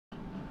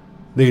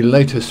The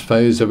latest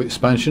phase of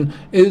expansion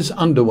is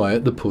underway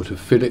at the Port of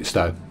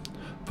Felixstowe.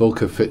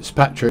 Volker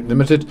Fitzpatrick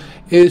Limited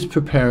is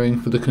preparing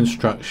for the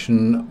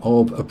construction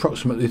of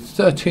approximately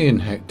 13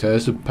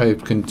 hectares of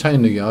paved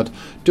container yard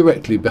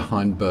directly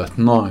behind Berth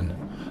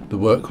 9. The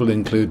work will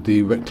include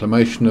the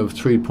reclamation of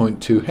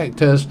 3.2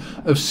 hectares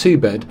of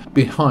seabed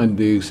behind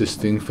the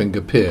existing finger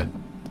pier.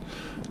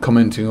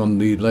 Commenting on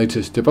the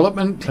latest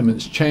development,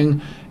 Clements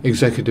Cheng,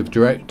 Executive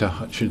Director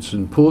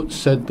Hutchinson Ports,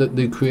 said that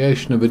the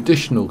creation of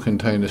additional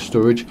container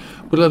storage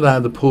will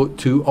allow the port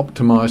to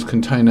optimise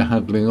container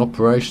handling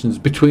operations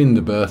between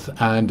the berth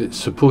and its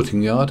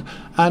supporting yard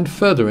and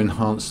further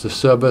enhance the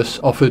service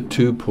offered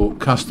to port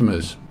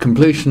customers.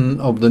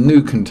 Completion of the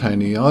new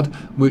container yard,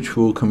 which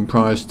will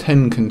comprise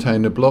 10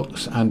 container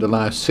blocks and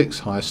allow 6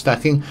 high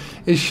stacking,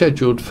 is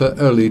scheduled for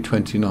early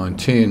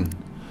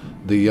 2019.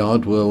 The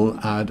yard will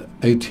add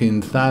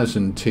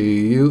 18,000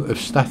 TEU of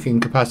stacking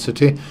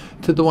capacity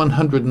to the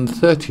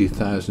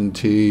 130,000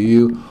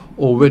 TEU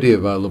already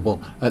available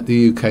at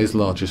the UK's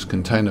largest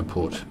container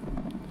port.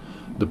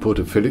 The Port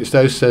of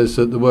Felixstowe says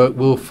that the work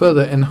will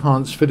further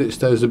enhance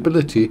Felixstowe's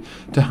ability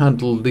to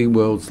handle the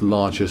world's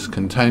largest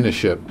container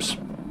ships.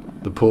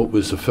 The port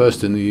was the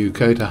first in the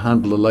UK to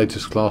handle the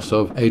latest class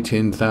of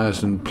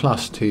 18,000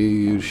 plus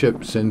TEU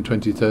ships in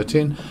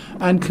 2013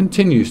 and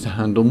continues to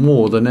handle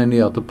more than any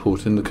other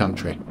port in the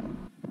country.